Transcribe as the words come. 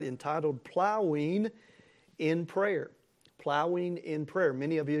entitled Plowing in Prayer. Plowing in Prayer.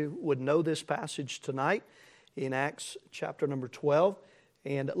 Many of you would know this passage tonight in Acts chapter number 12.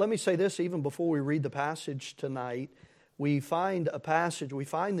 And let me say this, even before we read the passage tonight, we find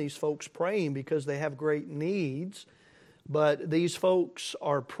these folks praying because they have great needs, but these folks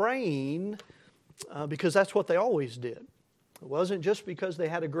are praying because that's what they always did. It wasn't just because they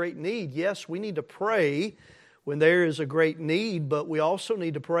had a great need. Yes, we need to pray when there is a great need, but we also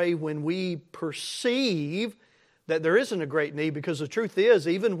need to pray when we perceive that there isn't a great need, because the truth is,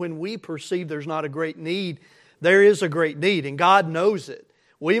 even when we perceive there's not a great need, there is a great need, and God knows it.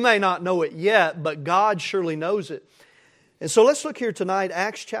 We may not know it yet, but God surely knows it. And so let's look here tonight,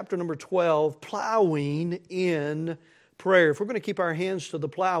 Acts chapter number 12, plowing in prayer. If we're going to keep our hands to the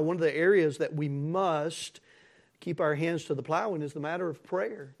plow, one of the areas that we must keep our hands to the plowing is the matter of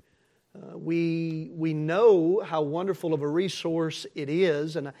prayer. We know how wonderful of a resource it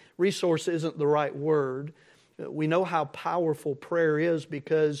is, and resource isn't the right word. We know how powerful prayer is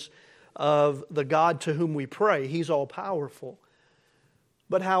because of the God to whom we pray. He's all powerful.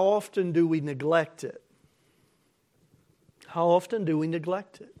 But how often do we neglect it? How often do we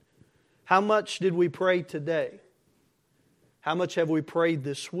neglect it? How much did we pray today? How much have we prayed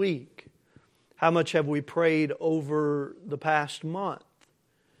this week? How much have we prayed over the past month?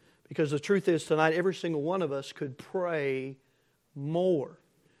 Because the truth is tonight, every single one of us could pray more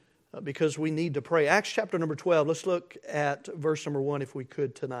because we need to pray. Acts chapter number 12, let's look at verse number 1 if we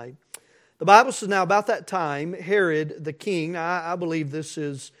could tonight. The Bible says, now about that time, Herod the king, I believe this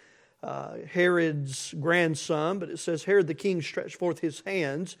is Herod's grandson, but it says Herod the king stretched forth his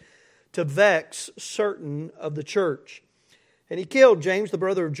hands to vex certain of the church. And he killed James, the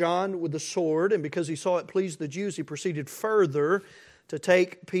brother of John, with the sword, and because he saw it pleased the Jews, he proceeded further to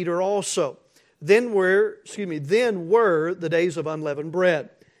take Peter also. Then were the days of unleavened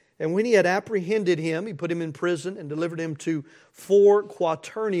bread. And when he had apprehended him, he put him in prison and delivered him to 4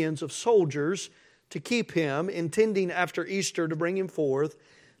 quaternions of soldiers to keep him, intending after Easter to bring him forth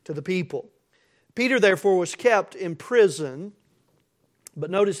to the people. Peter therefore was kept in prison, but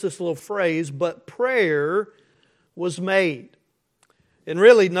notice this little phrase, but prayer was made. And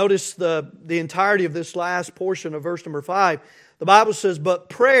really notice the entirety of this last portion of verse number 5. The Bible says, but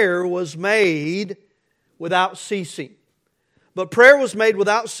prayer was made without ceasing. But prayer was made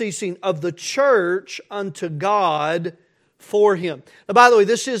without ceasing of the church unto God for him. Now, by the way,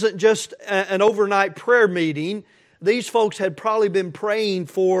 this isn't just an overnight prayer meeting. These folks had probably been praying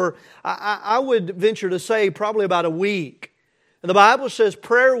for, I would venture to say, probably about a week. And the Bible says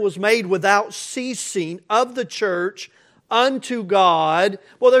prayer was made without ceasing of the church unto God.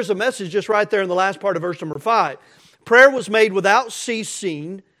 Well, there's a message just right there in the last part of verse number 5. Prayer was made without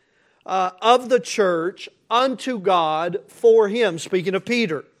ceasing of the church unto God for him. Speaking of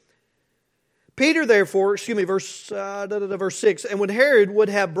Peter. Peter therefore, verse 6, and when Herod would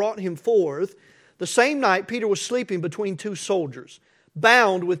have brought him forth, the same night Peter was sleeping between 2 soldiers,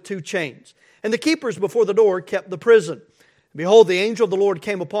 bound with 2 chains. And the keepers before the door kept the prison. And behold, the angel of the Lord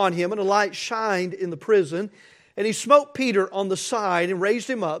came upon him, and a light shined in the prison. And he smote Peter on the side and raised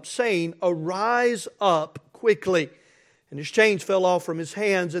him up, saying, arise up quickly. And his chains fell off from his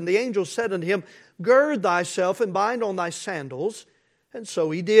hands. And the angel said unto him, gird thyself and bind on thy sandals. And so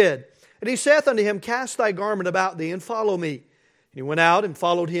he did. And he saith unto him, cast thy garment about thee and follow me. And he went out and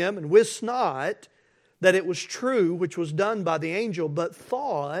followed him, and wist not that it was true which was done by the angel, but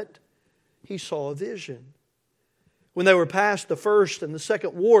thought he saw a vision. When they were past the first and the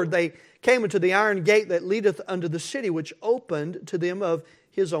second ward, they came into the iron gate that leadeth unto the city, which opened to them of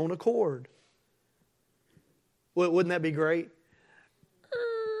his own accord. Well, wouldn't that be great?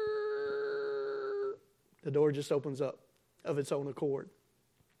 The door just opens up of its own accord.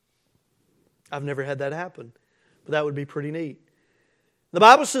 I've never had that happen, but that would be pretty neat. The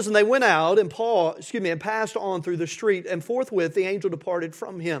Bible says, and they went out and passed on through the street, and forthwith the angel departed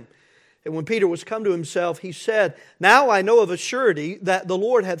from him. And when Peter was come to himself, he said, now I know of a surety that the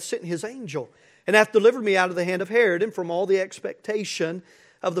Lord hath sent his angel, and hath delivered me out of the hand of Herod, and from all the expectation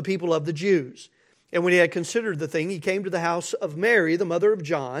of the people of the Jews. And when he had considered the thing, he came to the house of Mary, the mother of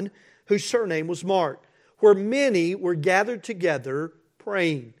John, whose surname was Mark, where many were gathered together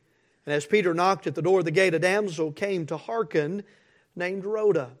praying. And as Peter knocked at the door of the gate, a damsel came to hearken, named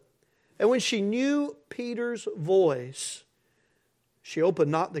Rhoda. And when she knew Peter's voice, she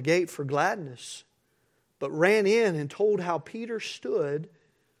opened not the gate for gladness, but ran in and told how Peter stood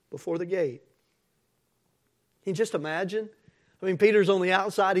before the gate. Can you just imagine? I mean, Peter's on the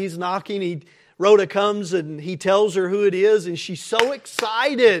outside, he's knocking, Rhoda comes and he tells her who it is, and she's so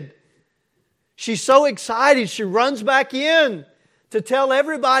excited. She's so excited, she runs back in to tell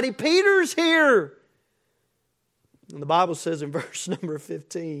everybody, Peter's here. And the Bible says in verse number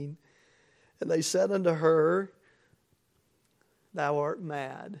 15, and they said unto her, Thou art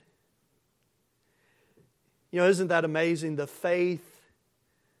mad. You know, isn't that amazing, the faith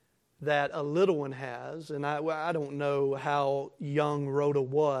that a little one has? And I don't know how young Rhoda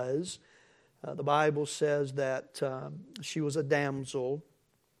was. The Bible says that she was a damsel.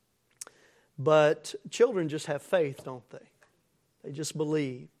 But children just have faith, don't they? They just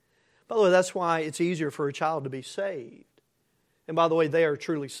believe. By the way, that's why it's easier for a child to be saved. And by the way, they are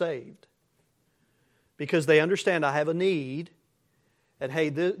truly saved. Because they understand I have a need. And hey,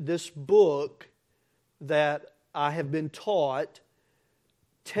 this book that I have been taught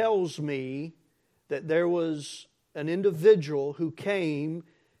tells me that there was an individual who came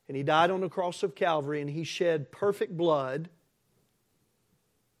and He died on the cross of Calvary and He shed perfect blood,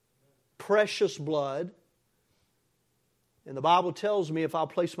 precious blood. And the Bible tells me if I'll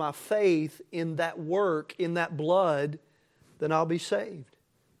place my faith in that work, in that blood, then I'll be saved.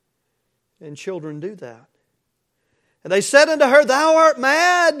 And children do that. And they said unto her, Thou art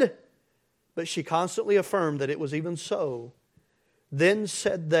mad. But she constantly affirmed that it was even so. Then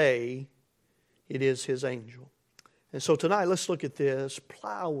said they, It is His angel. And so tonight, let's look at this,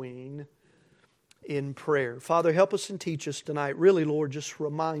 plowing in prayer. Father, help us and teach us tonight. Really, Lord, just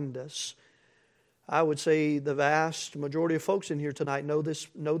remind us. I would say the vast majority of folks in here tonight know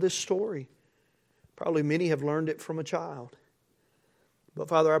this story. Probably many have learned it from a child. But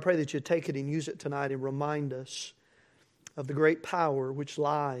Father, I pray that you take it and use it tonight and remind us of the great power which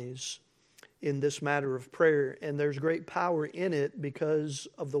lies in this matter of prayer. And there's great power in it because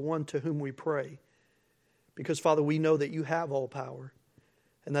of the one to whom we pray. Because, Father, we know that you have all power.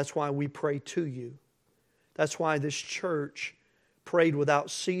 And that's why we pray to you. That's why this church prayed without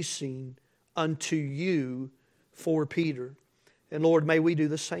ceasing unto you for Peter. And Lord, may we do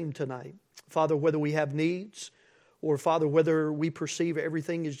the same tonight. Father, whether we have needs or, Father, whether we perceive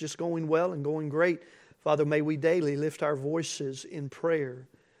everything is just going well and going great, Father, may we daily lift our voices in prayer,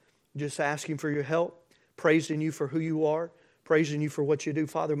 just asking for your help, praising you for who you are, praising you for what you do.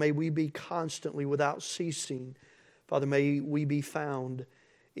 Father, may we be constantly without ceasing. Father, may we be found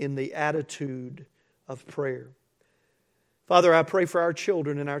in the attitude of prayer. Father, I pray for our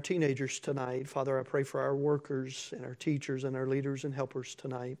children and our teenagers tonight. Father, I pray for our workers and our teachers and our leaders and helpers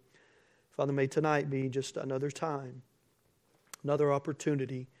tonight. Father, may tonight be just another time, another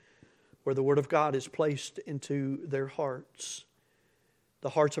opportunity where the Word of God is placed into their hearts, the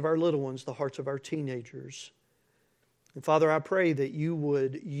hearts of our little ones, the hearts of our teenagers. And Father, I pray that you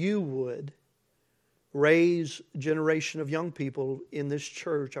would raise a generation of young people in this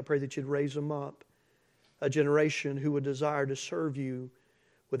church. I pray that you'd raise them up, a generation who would desire to serve you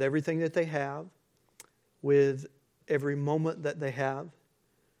with everything that they have, with every moment that they have,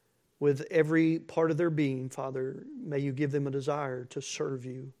 with every part of their being. Father, may you give them a desire to serve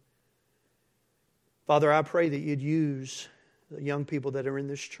you. Father, I pray that you'd use the young people that are in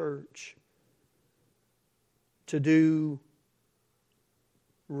this church to do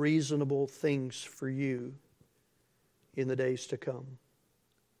reasonable things for you in the days to come.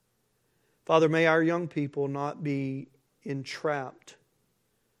 Father, may our young people not be entrapped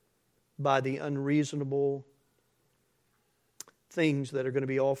by the unreasonable things that are going to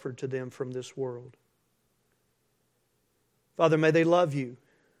be offered to them from this world. Father, may they love you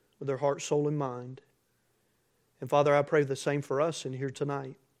with their heart, soul, and mind. And Father, I pray the same for us in here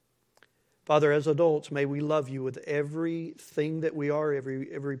tonight. Father, as adults, may we love you with everything that we are,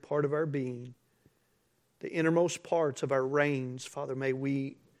 every part of our being. The innermost parts of our reins, Father, may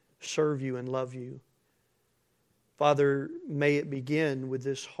we serve you and love you. Father, may it begin with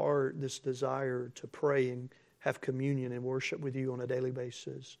this heart, this desire to pray and have communion and worship with you on a daily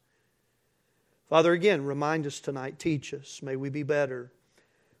basis. Father, again, remind us tonight, teach us. May we be better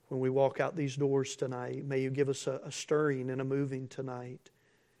when we walk out these doors tonight. May you give us a stirring and a moving tonight,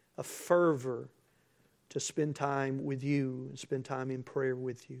 a fervor to spend time with you and spend time in prayer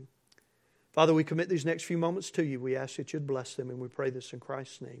with you. Father, we commit these next few moments to you. We ask that you'd bless them, and we pray this in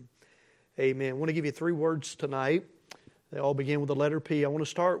Christ's name. Amen. I want to give you 3 words tonight. They all begin with the letter P. I want to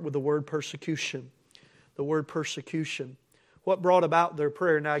start with the word persecution. The word persecution. What brought about their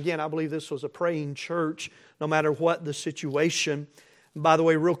prayer? Now again, I believe this was a praying church, no matter what the situation. By the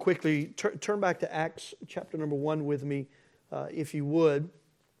way, real quickly, turn back to Acts chapter number 1 with me, if you would.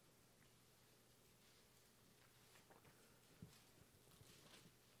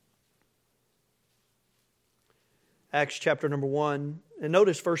 Acts chapter number 1. And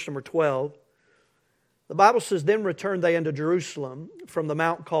notice verse number 12. The Bible says, Then returned they unto Jerusalem from the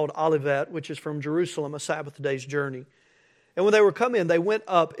mount called Olivet, which is from Jerusalem a Sabbath day's journey. And when they were come in, they went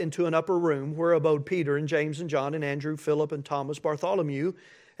up into an upper room where abode Peter and James and John and Andrew, Philip and Thomas, Bartholomew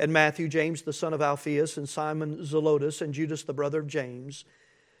and Matthew, James the son of Alphaeus and Simon Zelotes and Judas the brother of James.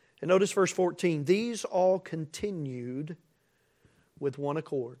 And notice verse 14. These all continued with one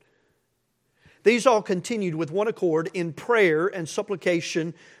accord. These all continued with one accord in prayer and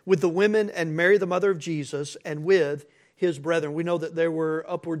supplication with the women and Mary the mother of Jesus and with his brethren. We know that there were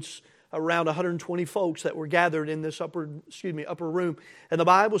upwards around 120 folks that were gathered in this upper room. And the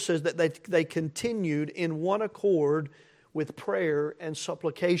Bible says that they continued in one accord with prayer and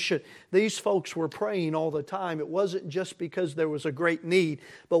supplication. These folks were praying all the time. It wasn't just because there was a great need.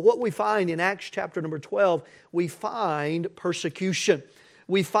 But what we find in Acts chapter number 12, we find persecution.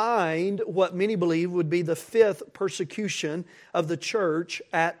 We find what many believe would be the fifth persecution of the church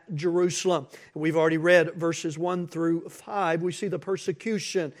at Jerusalem. We've already read verses 1 through 5. We see the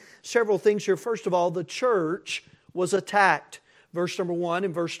persecution. Several things here. First of all, the church was attacked. Verse number 1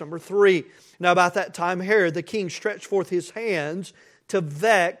 and verse number 3. Now about that time Herod the king stretched forth his hands to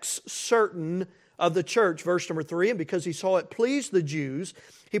vex certain of the church. Verse number 3, and because he saw it pleased the Jews,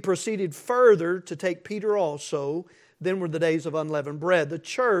 he proceeded further to take Peter also. Then were the days of unleavened bread. The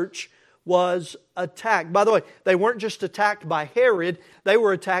church was attacked. By the way, they weren't just attacked by Herod, they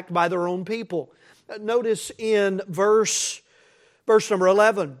were attacked by their own people. Notice in verse number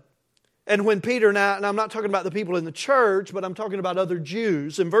 11. And when Peter, now and I'm not talking about the people in the church, but I'm talking about other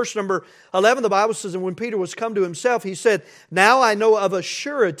Jews. In verse number 11, the Bible says, and when Peter was come to himself, he said, now I know of a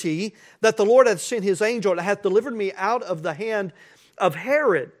surety that the Lord hath sent his angel and hath delivered me out of the hand of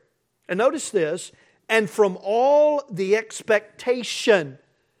Herod. And notice this, and from all the expectation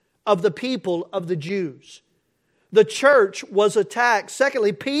of the people of the Jews. The church was attacked.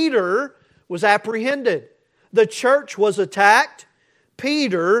 Secondly, Peter was apprehended. The church was attacked.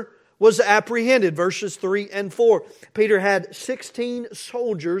 Peter was apprehended. Verses 3 and 4. Peter had 16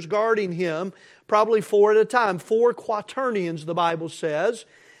 soldiers guarding him, probably 4 at a time. 4 quaternions, the Bible says.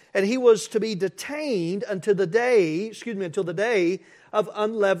 And he was to be detained until the day of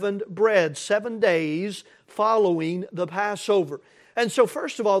unleavened bread, 7 days following the Passover. And so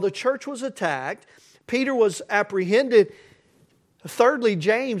first of all, the church was attacked. Peter was apprehended. Thirdly,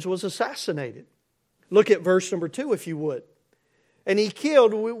 James was assassinated. Look at verse number 2 if you would. And he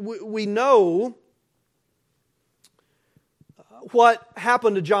killed, we know what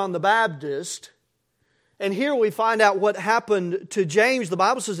happened to John the Baptist. And here we find out what happened to James. The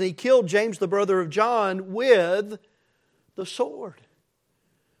Bible says, and he killed James the brother of John with the sword.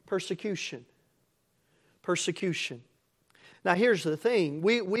 Persecution. Persecution. Now here's the thing.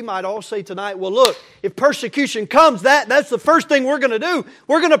 We might all say tonight, well look, if persecution comes, that's the first thing we're going to do.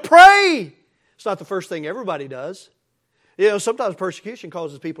 We're going to pray. It's not the first thing everybody does. You know, sometimes persecution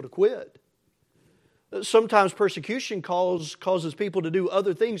causes people to quit. Sometimes persecution causes people to do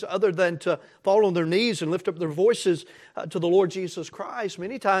other things other than to fall on their knees and lift up their voices to the Lord Jesus Christ.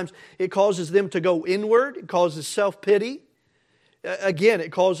 Many times it causes them to go inward. It causes self-pity. Again,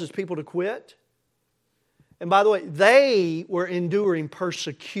 it causes people to quit. And by the way, they were enduring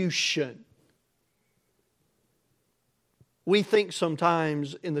persecution. We think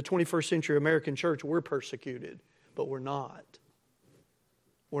sometimes in the 21st century American church we're persecuted, but we're not.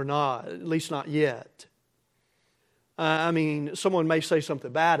 We're not, at least not yet. I mean, someone may say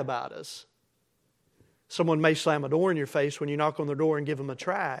something bad about us. Someone may slam a door in your face when you knock on their door and give them a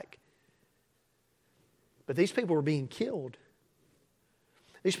tract. But these people were being killed.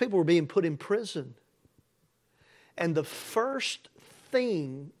 These people were being put in prison. And the first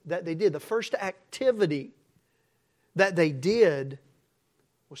thing that they did, the first activity that they did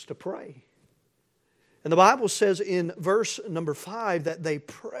was to pray. And the Bible says in verse number 5 that they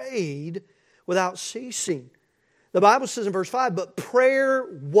prayed without ceasing. The Bible says in verse 5, but prayer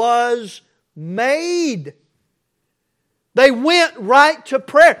was made. They went right to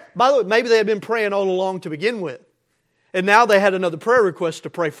prayer. By the way, maybe they had been praying all along to begin with. And now they had another prayer request to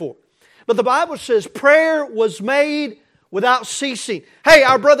pray for. But the Bible says prayer was made without ceasing. Hey,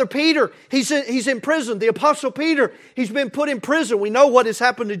 our brother Peter, he's in prison. The Apostle Peter, he's been put in prison. We know what has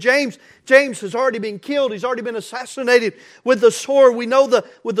happened to James. James has already been killed. He's already been assassinated with the sword. We know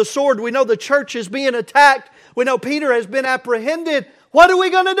the church is being attacked. We know Peter has been apprehended. What are we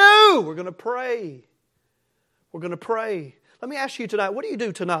going to do? We're going to pray. We're going to pray. Let me ask you tonight, what do you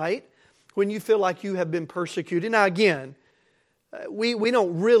do tonight when you feel like you have been persecuted? Now again, we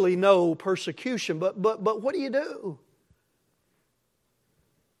don't really know persecution, but what do you do?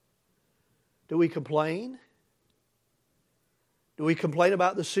 Do we complain? Do we complain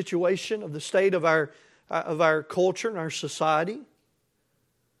about the situation of the state of our culture and our society?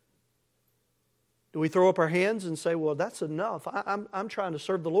 Do we throw up our hands and say, well, that's enough. I'm trying to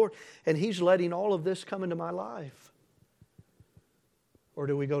serve the Lord, and He's letting all of this come into my life? Or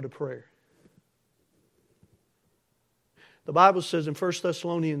do we go to prayer? The Bible says in 1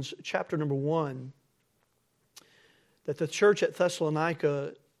 Thessalonians chapter number 1 that the church at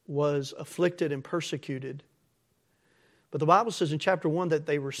Thessalonica was afflicted and persecuted. But the Bible says in chapter 1 that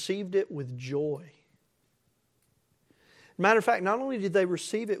they received it with joy. Matter of fact, not only did they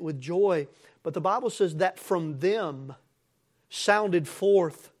receive it with joy, but the Bible says that from them sounded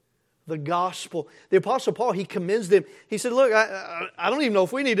forth the gospel. The Apostle Paul, he commends them. He said, look, I don't even know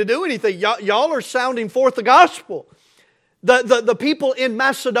if we need to do anything. Y'all are sounding forth the gospel. The people in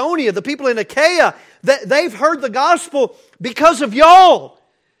Macedonia, the people in Achaia, they've heard the gospel because of y'all.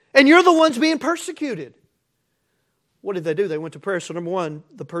 And you're the ones being persecuted. What did they do? They went to prayer. So number one,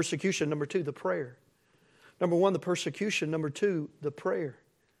 the persecution. Number two, the prayer. Number one, the persecution. Number two, the prayer.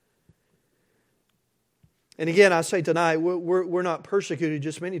 And again, I say tonight, we're not persecuted.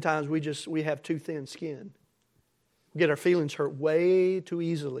 Just many times we have too thin skin. We get our feelings hurt way too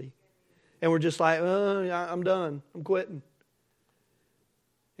easily. And we're just like, I'm done. I'm quitting.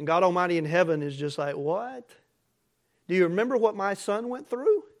 And God Almighty in heaven is just like, what? Do you remember what my son went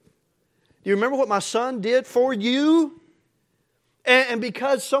through? Do you remember what my son did for you? And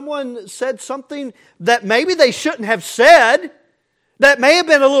because someone said something that maybe they shouldn't have said, that may have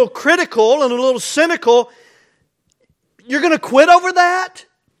been a little critical and a little cynical, you're going to quit over that?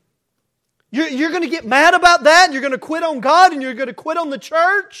 You're going to get mad about that, and you're going to quit on God, and you're going to quit on the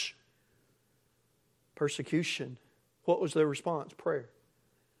church? Persecution. What was their response? Prayer.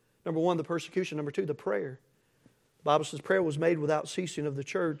 Number one, the persecution. Number two, the prayer. The Bible says prayer was made without ceasing of the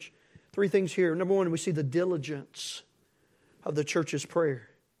church. Three things here. Number one, we see the diligence of the church's prayer.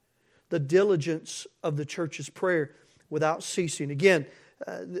 The diligence of the church's prayer without ceasing. Again,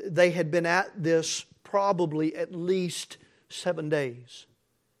 they had been at this probably at least 7 days.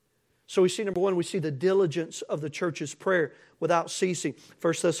 So we see, number one, we see the diligence of the church's prayer without ceasing.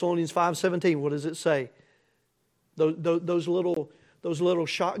 1 Thessalonians 5:17, what does it say? Those little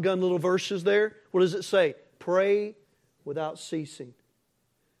shotgun little verses there, what does it say? Pray without ceasing.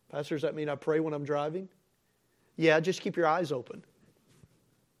 Pastor, does that mean I pray when I'm driving? Yeah, just keep your eyes open.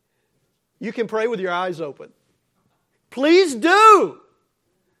 You can pray with your eyes open. Please do.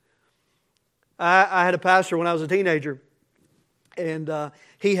 I had a pastor when I was a teenager, and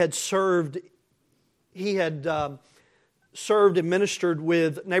he had served and ministered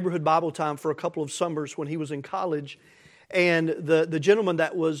with Neighborhood Bible Time for a couple of summers when he was in college. And the gentleman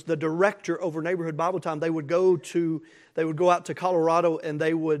that was the director over Neighborhood Bible Time, they would go out to Colorado and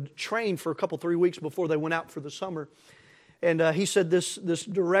they would train for 3 weeks before they went out for the summer. And he said this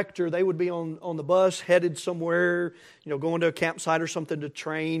director, they would be on the bus headed somewhere, going to a campsite or something to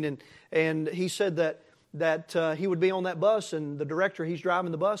train. And he said that he would be on that bus, and the director, he's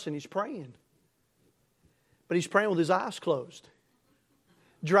driving the bus and he's praying. But he's praying with his eyes closed.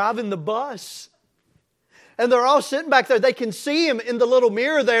 Driving the bus. And they're all sitting back there. They can see him in the little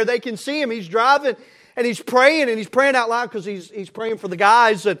mirror there. They can see him. He's driving and he's praying out loud because he's praying for the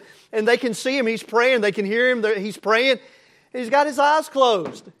guys. And they can see him. He's praying. They can hear him. He's praying. He's got his eyes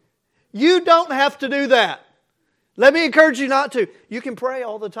closed. You don't have to do that. Let me encourage you not to. You can pray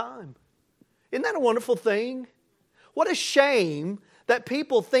all the time. Isn't that a wonderful thing? What a shame that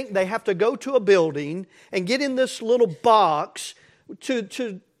people think they have to go to a building and get in this little box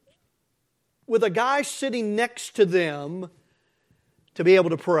with a guy sitting next to them to be able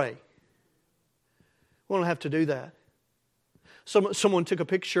to pray. We don't have to do that. Someone took a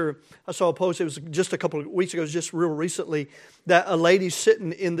picture. I saw a post, it was just a couple of weeks ago, it was just real recently, that a lady's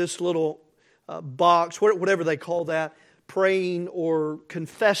sitting in this little box, whatever they call that, praying or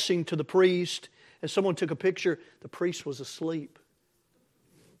confessing to the priest. And someone took a picture. The priest was asleep.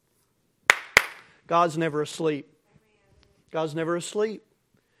 God's never asleep. God's never asleep.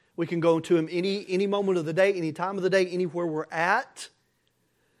 We can go to Him any moment of the day, any time of the day, anywhere we're at.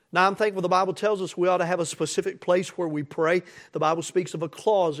 Now, I'm thankful the Bible tells us we ought to have a specific place where we pray. The Bible speaks of a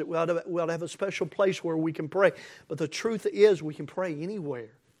closet. We ought to have a special place where we can pray. But the truth is we can pray anywhere.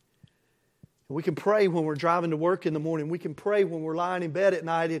 We can pray when we're driving to work in the morning. We can pray when we're lying in bed at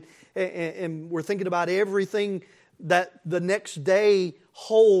night and we're thinking about everything that the next day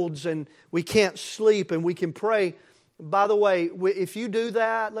holds and we can't sleep, and we can pray. By the way, if you do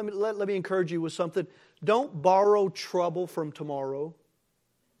that, let me encourage you with something. Don't borrow trouble from tomorrow.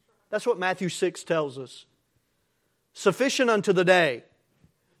 That's what Matthew 6 tells us. Sufficient unto the day.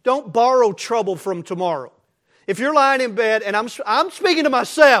 Don't borrow trouble from tomorrow. If you're lying in bed, and I'm speaking to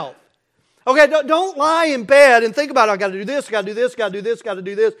myself. Okay, don't lie in bed and think about, I got to do this, got to do this, got to do this, got to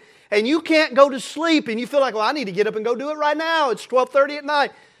do this. and you can't go to sleep and you feel like, well, I need to get up and go do it right now. It's 12:30 at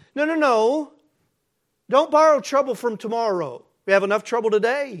night. No. Don't borrow trouble from tomorrow. We have enough trouble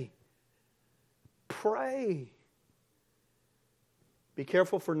today. Pray. Be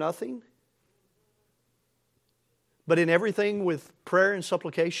careful for nothing, but in everything with prayer and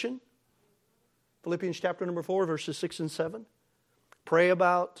supplication. Philippians chapter number 4, verses 6 and 7. Pray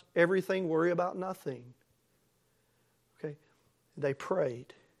about everything, worry about nothing. Okay? They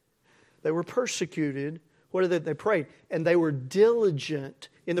prayed. They were persecuted. What did they prayed? And they were diligent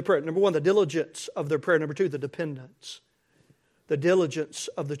in the prayer. Number one, the diligence of their prayer. Number two, the dependence. The diligence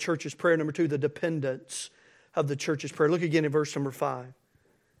of the church's prayer. Number two, the dependence of the church's prayer. Look again in verse number 5.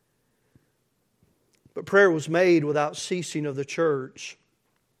 But prayer was made without ceasing of the church.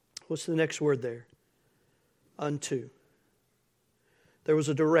 What's the next word there? Unto. There was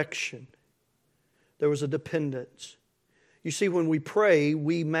a direction. There was a dependence. You see, when we pray,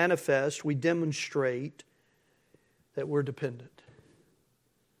 we manifest, we demonstrate that we're dependent.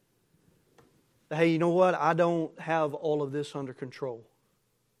 Hey, you know what? I don't have all of this under control.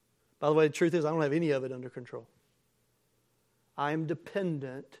 By the way, the truth is, I don't have any of it under control. I am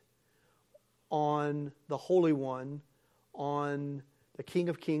dependent on the Holy One, on the King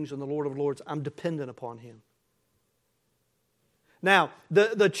of Kings and the Lord of Lords. I'm dependent upon Him. Now,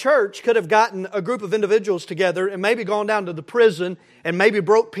 the church could have gotten a group of individuals together and maybe gone down to the prison and maybe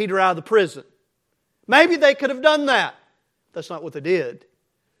broke Peter out of the prison. Maybe they could have done that. That's not what they did.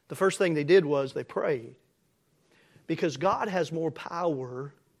 The first thing they did was they prayed. Because God has more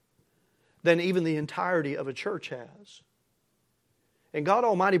power than even the entirety of a church has. And God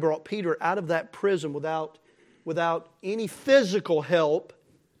Almighty brought Peter out of that prison without any physical help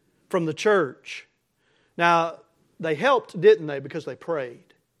from the church. Now, they helped, didn't they? Because they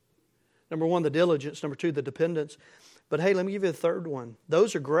prayed. Number one, the diligence. Number two, the dependence. But hey, let me give you the third one.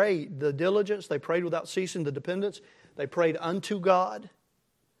 Those are great. The diligence, they prayed without ceasing. The dependence, they prayed unto God.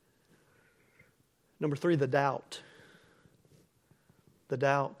 Number three, the doubt. The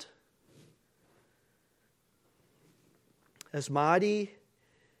doubt. As mighty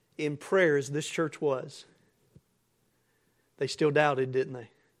in prayer as this church was, they still doubted, didn't they?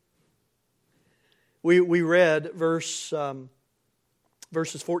 We read verses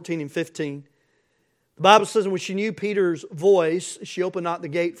 14 and 15. The Bible says, when she knew Peter's voice, she opened not the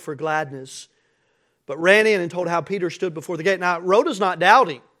gate for gladness, but ran in and told how Peter stood before the gate. Now, Rhoda's not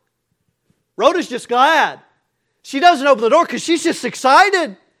doubting. Rhoda's just glad. She doesn't open the door because she's just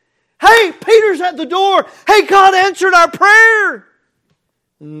excited. Hey, Peter's at the door. Hey, God answered our prayer.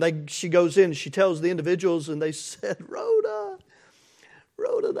 And she goes in and she tells the individuals, and they said, Rhoda,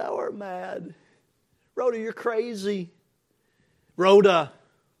 thou art mad. Rhoda, you're crazy. Rhoda,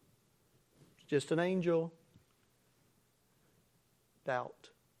 it's just an angel. Doubt.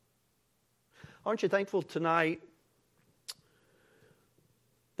 Aren't you thankful tonight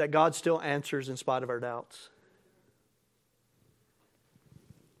that God still answers in spite of our doubts?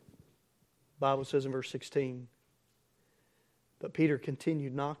 The Bible says in verse 16, but Peter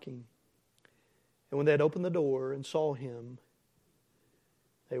continued knocking. And when they had opened the door and saw him,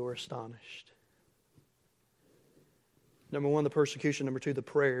 they were astonished. Number one, the persecution. Number two, the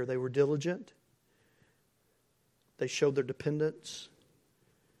prayer. They were diligent. They showed their dependence.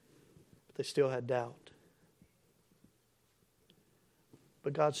 But they still had doubt.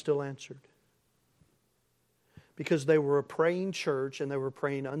 But God still answered. Because they were a praying church and they were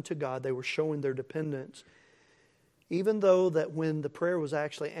praying unto God. They were showing their dependence. Even though that when the prayer was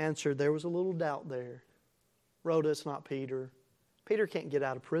actually answered, there was a little doubt there. Rhoda, it's not Peter. Peter can't get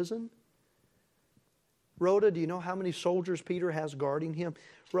out of prison. Rhoda, do you know how many soldiers Peter has guarding him?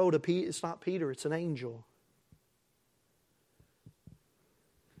 Rhoda, it's not Peter, it's an angel.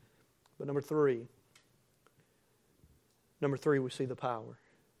 But number three, we see the power.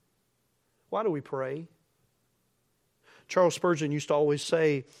 Why do we pray? Charles Spurgeon used to always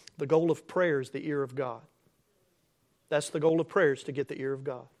say, the goal of prayer is the ear of God. That's the goal of prayer, is to get the ear of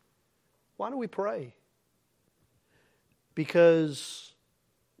God. Why do we pray? Because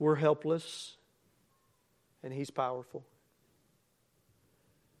we're helpless and He's powerful.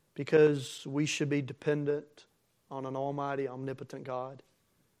 Because we should be dependent on an almighty, omnipotent God.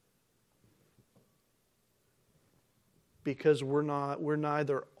 Because we're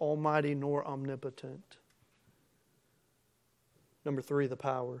neither almighty nor omnipotent. Number three, the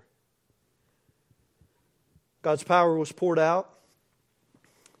power. God's power was poured out.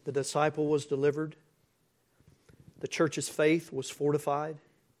 The disciple was delivered. The church's faith was fortified.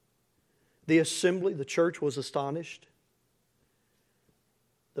 The assembly, the church, was astonished.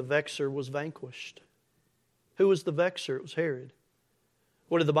 The vexer was vanquished. Who was the vexer? It was Herod.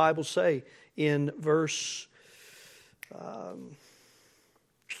 What did the Bible say in verse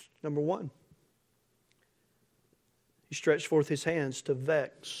number 1? He stretched forth His hands to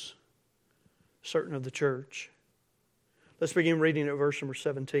vex certain of the church. Let's begin reading at verse number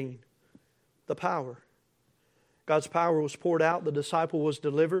 17. The power. God's power was poured out. The disciple was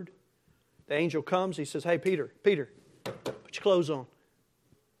delivered. The angel comes. He says, hey, Peter, put your clothes on.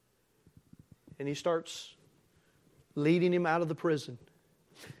 And he starts leading him out of the prison.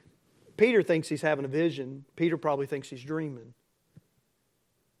 Peter thinks he's having a vision. Peter probably thinks he's dreaming.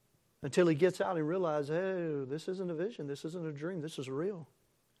 Until he gets out and realizes, hey, this isn't a vision. This isn't a dream. This is real.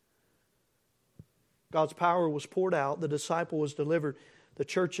 God's power was poured out. The disciple was delivered. The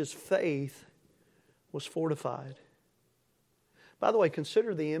church's faith was fortified. By the way,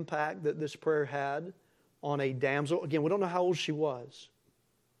 consider the impact that this prayer had on a damsel. Again, we don't know how old she was.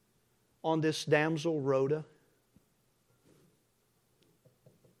 On this damsel, Rhoda.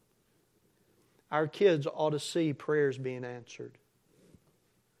 Our kids ought to see prayers being answered.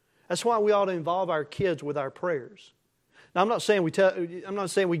 That's why we ought to involve our kids with our prayers. Now, I'm not saying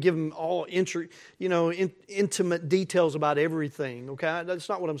we give them all intimate details about everything. Okay, that's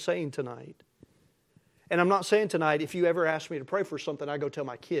not what I'm saying tonight. And I'm not saying tonight, if you ever ask me to pray for something, I go tell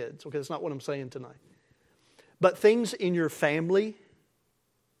my kids. Okay, that's not what I'm saying tonight. But things in your family,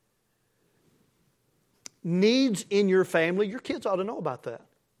 needs in your family, your kids ought to know about that.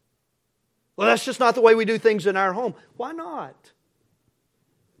 Well, that's just not the way we do things in our home. Why not?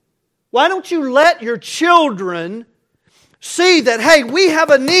 Why don't you let your children see that, hey, we have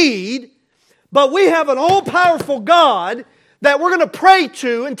a need, but we have an all-powerful God that we're going to pray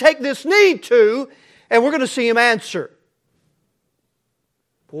to and take this need to, and we're going to see Him answer.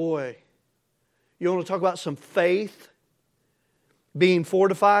 Boy, you want to talk about some faith being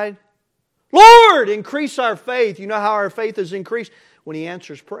fortified? Lord, increase our faith. You know how our faith is increased? When He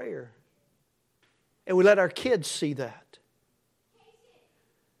answers prayer. And we let our kids see that.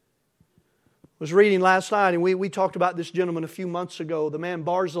 I was reading last night, and we talked about this gentleman a few months ago, the man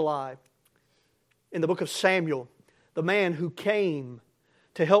Barzillai, in the book of Samuel, the man who came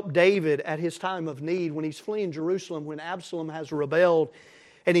to help David at his time of need when he's fleeing Jerusalem, when Absalom has rebelled.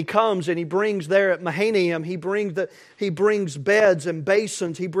 And he comes and he brings there at Mahanaim, he brings beds and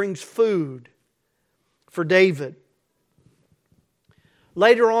basins, he brings food for David.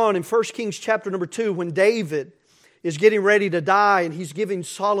 Later on in 1 Kings chapter number 2, when David is getting ready to die and he's giving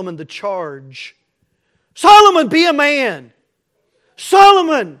Solomon the charge. Solomon, be a man.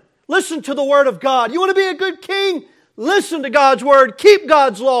 Solomon, listen to the Word of God. You want to be a good king? Listen to God's Word. Keep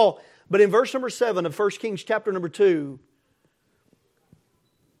God's law. But in verse number 7 of 1 Kings chapter number 2,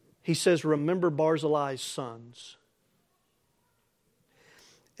 he says, remember Barzillai's sons.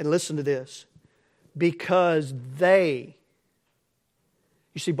 And listen to this. Because they...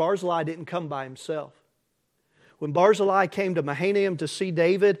 You see, Barzillai didn't come by himself. When Barzillai came to Mahanaim to see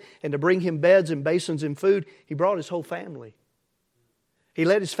David and to bring him beds and basins and food, he brought his whole family. He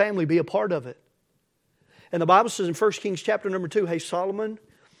let his family be a part of it. And the Bible says in 1 Kings chapter number 2, hey, Solomon,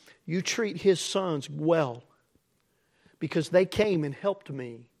 you treat his sons well because they came and helped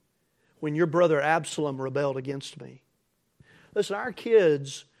me when your brother Absalom rebelled against me. Listen, our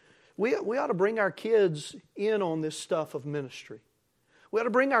kids, we ought to bring our kids in on this stuff of ministry. We ought to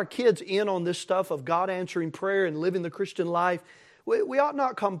bring our kids in on this stuff of God answering prayer and living the Christian life. We ought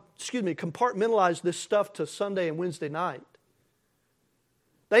not compartmentalize this stuff to Sunday and Wednesday night.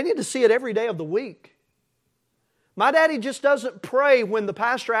 They need to see it every day of the week. My daddy just doesn't pray when the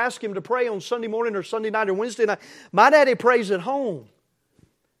pastor asks him to pray on Sunday morning or Sunday night or Wednesday night. My daddy prays at home.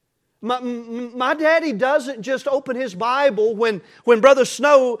 My daddy doesn't just open his Bible when Brother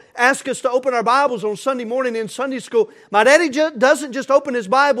Snow asks us to open our Bibles on Sunday morning in Sunday school. My daddy doesn't just open his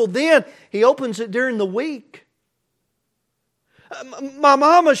Bible then. He opens it during the week. My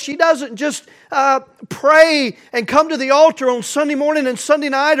mama, she doesn't just pray and come to the altar on Sunday morning and Sunday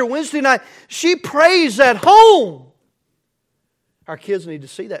night or Wednesday night. She prays at home. Our kids need to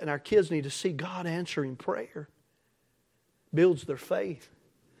see that, and our kids need to see God answering prayer. Builds their faith.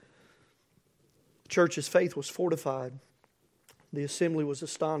 Church's faith was fortified. The assembly was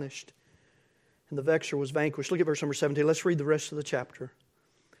astonished. And the vexer was vanquished. Look at verse number 17. Let's read the rest of the chapter.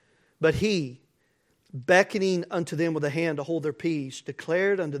 But he, beckoning unto them with a hand to hold their peace,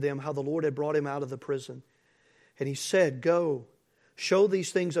 declared unto them how the Lord had brought him out of the prison. And he said, go, show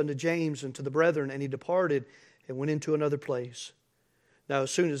these things unto James and to the brethren. And he departed and went into another place. Now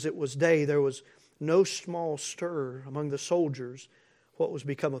as soon as it was day, there was no small stir among the soldiers what was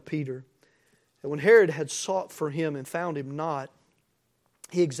become of Peter. And when Herod had sought for him and found him not,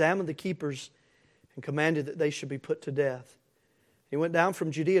 he examined the keepers and commanded that they should be put to death. He went down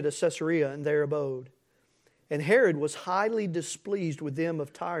from Judea to Caesarea and there abode. And Herod was highly displeased with them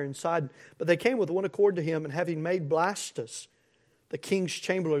of Tyre and Sidon. But they came with one accord to him, and having made Blastus, the king's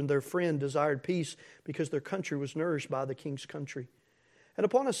chamberlain, their friend, desired peace, because their country was nourished by the king's country. And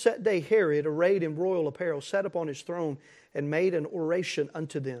upon a set day Herod, arrayed in royal apparel, sat upon his throne and made an oration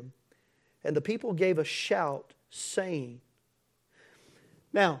unto them. And the people gave a shout, saying...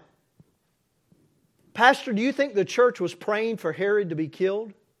 Now, Pastor, do you think the church was praying for Herod to be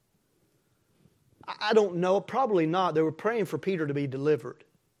killed? I don't know. Probably not. They were praying for Peter to be delivered.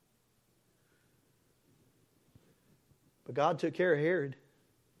 But God took care of Herod.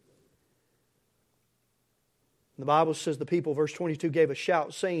 The Bible says the people, verse 22, gave a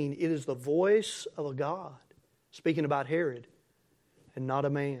shout saying, it is the voice of a God, speaking about Herod, and not a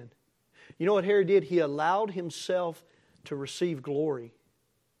man. You know what Herod did? He allowed himself to receive glory.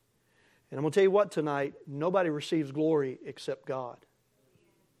 And I'm going to tell you what tonight, nobody receives glory except God.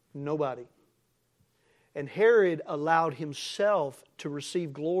 Nobody. And Herod allowed himself to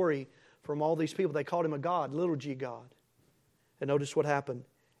receive glory from all these people. They called him a god, little g God. And notice what happened.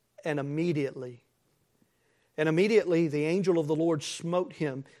 And immediately the angel of the Lord smote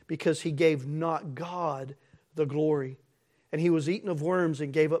him, because he gave not God the glory. And he was eaten of worms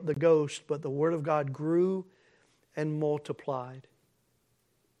and gave up the ghost, but the word of God grew and multiplied.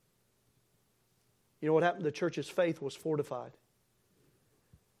 You know what happened? The church's faith was fortified.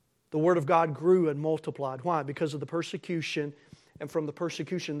 The word of God grew and multiplied. Why? Because of the persecution. And from the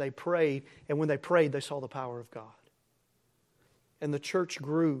persecution they prayed. And when they prayed, they saw the power of God. And the church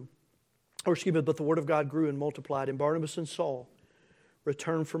grew. But the word of God grew and multiplied. And Barnabas and Saul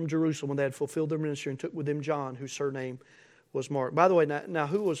returned from Jerusalem when they had fulfilled their ministry, and took with them John, whose surname was Mark. By the way, now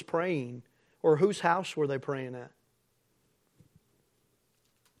who was praying? Or whose house were they praying at?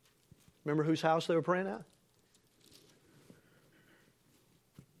 Remember whose house they were praying at?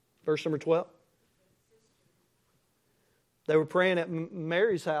 Verse number 12. They were praying at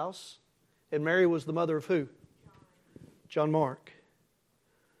Mary's house. And Mary was the mother of who? John Mark.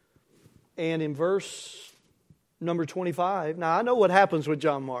 And in verse number 25. Now I know what happens with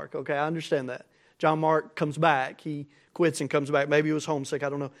John Mark. Okay, I understand that. John Mark comes back. He quits and comes back. Maybe he was homesick. I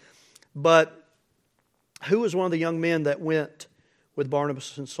don't know. But who was one of the young men that went with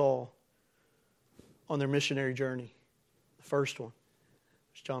Barnabas and Saul on their missionary journey? The first one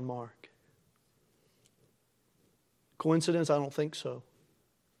was John Mark. Coincidence? I don't think so.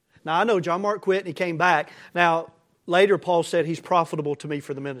 Now I know John Mark quit and he came back. Now later Paul said he's profitable to me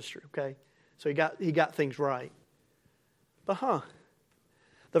for the ministry. Okay, so he got things right. But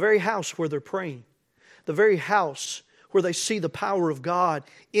the very house where they're praying, the very house where they see the power of God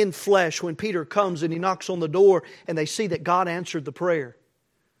in flesh, when Peter comes and he knocks on the door and they see that God answered the prayer.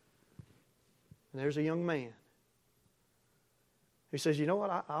 And there's a young man. He says, you know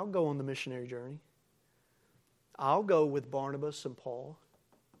what, I'll go on the missionary journey. I'll go with Barnabas and Paul.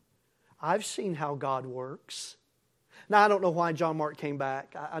 I've seen how God works. Now, I don't know why John Mark came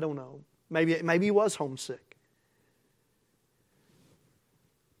back. I don't know. Maybe he was homesick.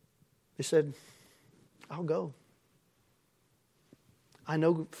 He said, I'll go. I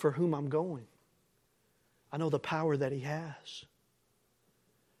know for whom I'm going. I know the power that He has.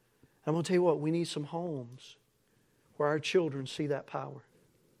 I'm going to tell you what, we need some homes where our children see that power.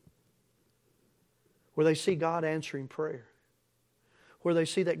 Where they see God answering prayer. Where they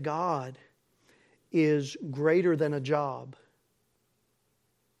see that God is greater than a job.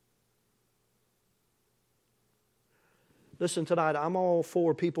 Listen, tonight, I'm all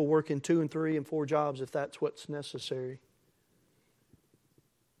for people working 2 and 3 and 4 jobs if that's what's necessary.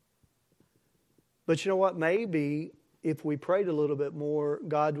 But you know what? Maybe if we prayed a little bit more,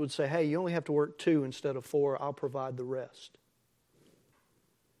 God would say, hey, you only have to work 2 instead of 4. I'll provide the rest.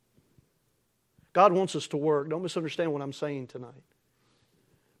 God wants us to work. Don't misunderstand what I'm saying tonight.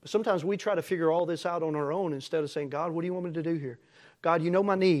 But sometimes we try to figure all this out on our own instead of saying, God, what do you want me to do here? God, you know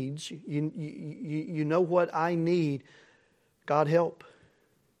my needs. You know what I need. God, help.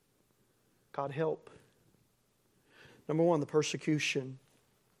 God, help. Number 1, the persecution.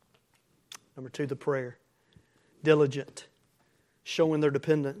 Number 2, the prayer. Diligent. Showing their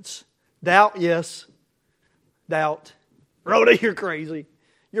dependence. Doubt, yes. Doubt. Rhoda, you're crazy.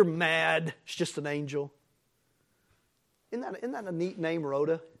 You're mad. It's just an angel. Isn't that a neat name,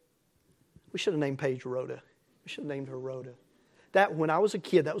 Rhoda? We should have named Paige Rhoda. We should have named her Rhoda. That, when I was a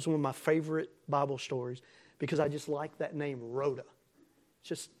kid, that was one of my favorite Bible stories because I just liked that name, Rhoda. It's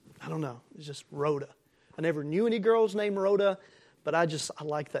just, I don't know, it's just Rhoda. I never knew any girls named Rhoda, but I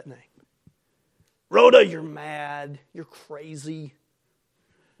like that name. Rhoda, you're mad. You're crazy.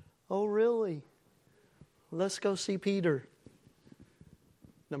 Oh, really? Let's go see Peter.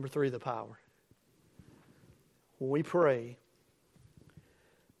 Number 3, the power. When we pray,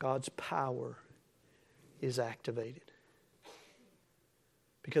 God's power is activated.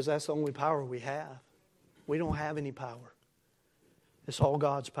 Because that's the only power we have. We don't have any power. It's all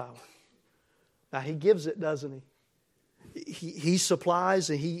God's power. Now, He gives it, doesn't He? He supplies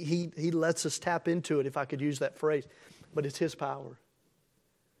and He lets us tap into it, if I could use that phrase. But it's His power.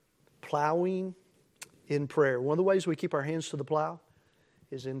 Plowing in prayer. One of the ways we keep our hands to the plow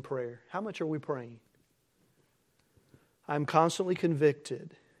is in prayer. How much are we praying? I'm constantly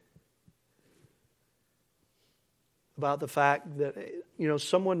convicted about the fact that,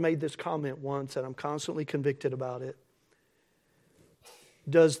 someone made this comment once, and I'm constantly convicted about it.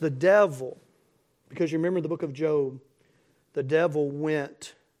 Does the devil, because you remember the book of Job, the devil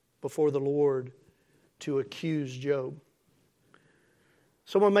went before the Lord to accuse Job.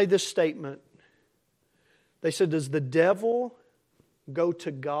 Someone made this statement. They said, does the devil go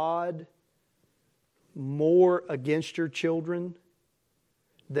to God more against your children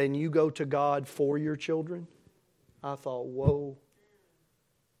than you go to God for your children? I thought, whoa.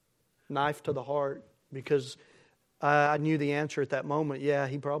 Knife to the heart, because I knew the answer at that moment. Yeah,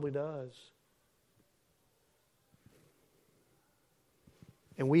 he probably does.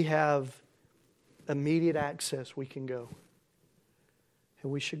 And we have immediate access. We can go.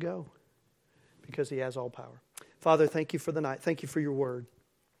 And we should go because He has all power. Father, thank You for the night. Thank You for Your word.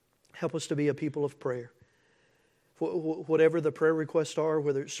 Help us to be a people of prayer. Whatever the prayer requests are,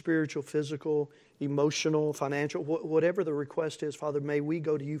 whether it's spiritual, physical, emotional, financial, whatever the request is, Father, may we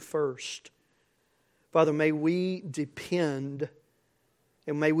go to You first. Father, may we depend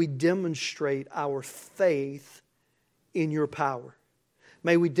and may we demonstrate our faith in Your power.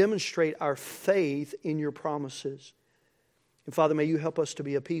 May we demonstrate our faith in Your promises. And Father, may You help us to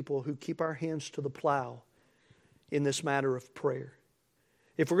be a people who keep our hands to the plow in this matter of prayer.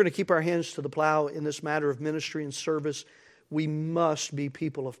 If we're going to keep our hands to the plow in this matter of ministry and service, we must be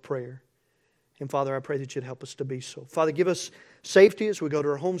people of prayer. And Father, I pray that You'd help us to be so. Father, give us safety as we go to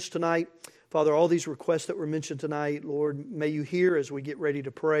our homes tonight. Father, all these requests that were mentioned tonight, Lord, may You hear as we get ready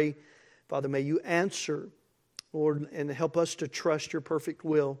to pray. Father, may You answer, Lord, and help us to trust Your perfect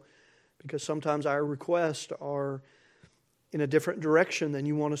will, because sometimes our requests are in a different direction than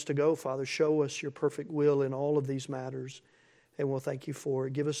You want us to go. Father, show us Your perfect will in all of these matters, and we'll thank You for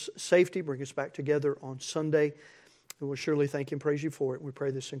it. Give us safety, bring us back together on Sunday, and we'll surely thank You and praise You for it. We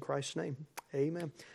pray this in Christ's name. Amen.